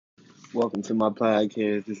Welcome to my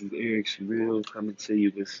podcast. This is Eric Surreal coming to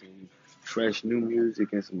you with some fresh new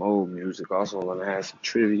music and some old music. Also, I'm gonna have some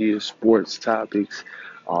trivia, sports topics,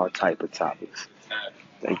 all type of topics.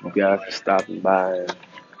 Thank you guys for stopping by and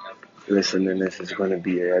listening. This is gonna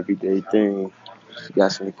be an everyday thing. If you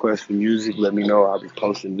got some requests for music, let me know. I'll be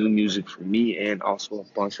posting new music from me and also a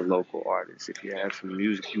bunch of local artists. If you have some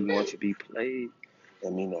music you want to be played,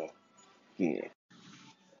 let me know. Yeah.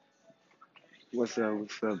 What's up,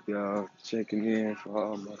 y'all? Checking in for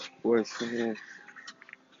all my sports fans.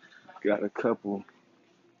 Got a couple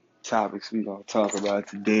topics we gonna talk about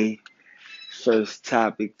today. First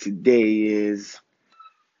topic today is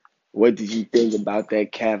what did you think about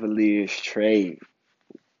that Cavaliers trade?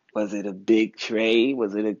 Was it a big trade?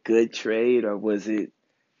 Was it a good trade? Or was it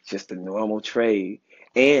just a normal trade?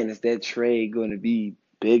 And is that trade going to be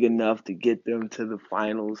big enough to get them to the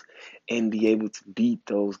finals and be able to beat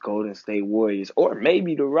those Golden State Warriors? Or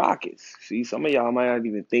maybe the Rockets. See, some of y'all might not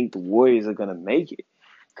even think the Warriors are going to make it.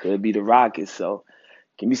 Could be the Rockets. So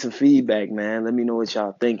give me some feedback, man. Let me know what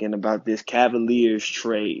y'all thinking about this Cavaliers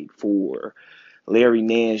trade for Larry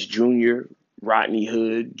Nance Jr., Rodney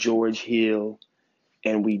Hood, George Hill,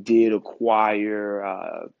 and we did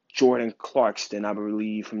acquire Jordan Clarkson, I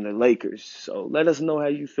believe, from the Lakers. So let us know how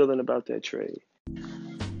you feeling about that trade.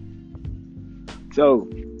 So,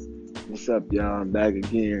 what's up, y'all? I'm back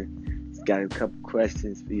again. Got a couple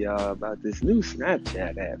questions for y'all about this new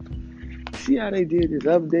Snapchat app. See how they did this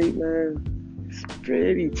update, man? It's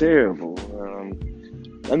pretty terrible.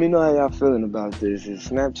 Let me know how y'all feeling about this. Is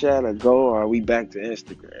Snapchat a go, or are we back to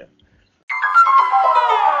Instagram?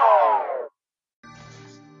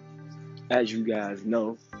 As you guys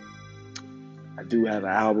know, I do have an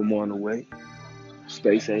album on the way.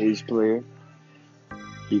 Space Age Player.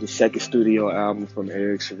 Be the second studio album from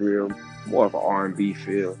Eric Surreal. More of an R&B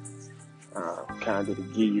feel. Kind of to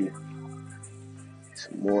give you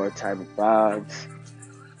some more type of vibes,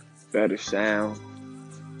 better sound,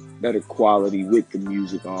 better quality with the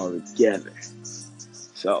music all together.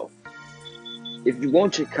 So, if you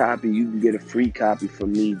want your copy, you can get a free copy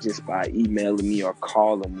from me just by emailing me or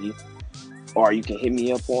calling me. Or you can hit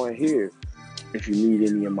me up on here if you need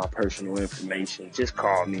any of my personal information. Just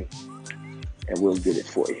call me and we'll get it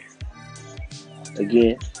for you.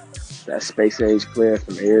 Again, that Space Age Player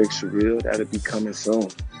from Eric Surreal, that'll be coming soon.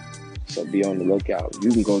 So be on the lookout.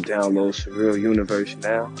 You can go download Surreal Universe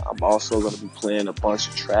now. I'm also going to be playing a bunch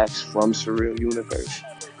of tracks from Surreal Universe.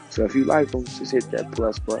 So if you like them, just hit that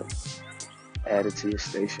plus button. Add it to your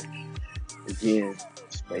station. Again,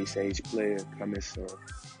 Space Age Player coming soon.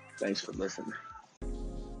 Thanks for listening.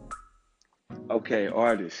 Okay,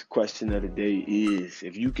 artist, question of the day is,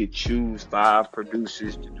 if you could choose 5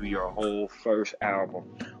 producers to do your whole first album,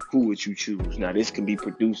 who would you choose? Now, this can be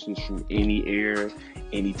producers from any era,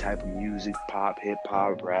 any type of music, pop, hip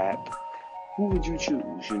hop, rap. Who would you choose?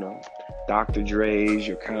 Dr. Dre's,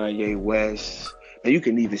 your Kanye West. Now, you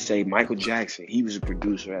can even say Michael Jackson. He was a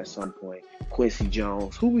producer at some point. Quincy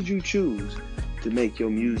Jones. Who would you choose to make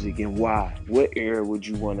your music, and why? What era would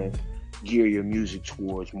you want to gear your music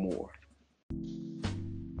towards more?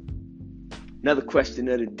 Another question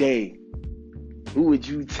of the day. Who would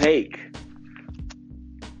you take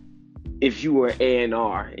if you were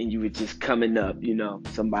A&R and you were just coming up,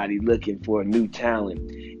 somebody looking for a new talent,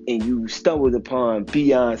 and you stumbled upon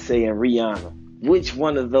Beyonce and Rihanna? Which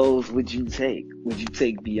one of those would you take? Would you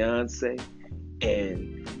take Beyonce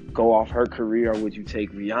and go off her career, or would you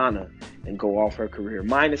take Rihanna and go off her career?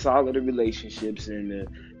 Minus all of the relationships and the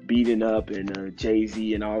beating up and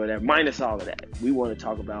Jay-Z and all of that. Minus all of that. We want to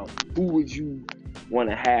talk about who would you want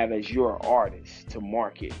to have as your artist to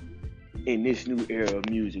market in this new era of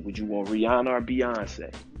music. Would you want Rihanna or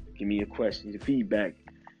Beyonce? Give me your questions, your feedback.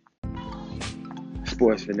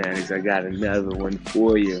 Sports fanatics, I got another one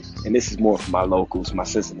for you. And this is more for my locals, my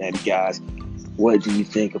Cincinnati guys. What do you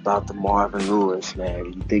think about the Marvin Lewis,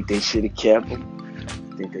 man? You think they should have kept him?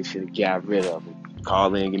 You think they should have got rid of him?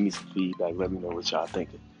 Call in, give me some feedback. Let me know what y'all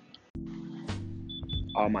thinking.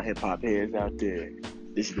 All my hip-hop heads out there,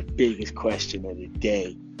 this is the biggest question of the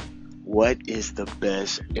day. What is the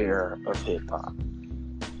best era of hip-hop?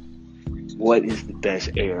 What is the best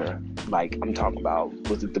era? Like, I'm talking about,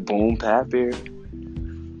 was it the boom bap era?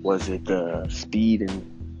 Was it the speed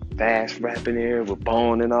and fast rapping era with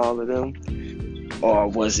Bone and all of them? Or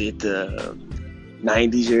was it the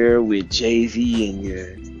 90s era with Jay-Z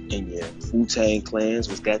and your Wu-Tang Clans?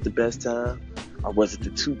 Was that the best time? Or was it the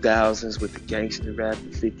 2000s with the gangster rap,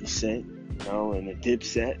 the 50 Cent, and the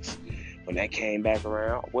Dipsets when that came back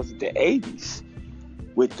around? Or was it the 80s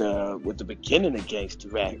with the beginning of gangster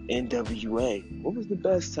rap, NWA? What was the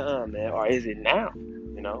best time, man? Or is it now?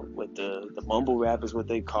 with the mumble rap is what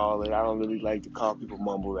they call it. I don't really like to call people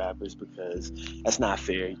mumble rappers because that's not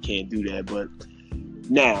fair. You can't do that. But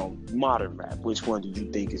now, modern rap, which one do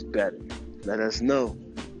you think is better? Let us know.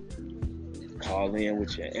 Call in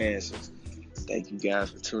with your answers. Thank you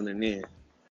guys for tuning in.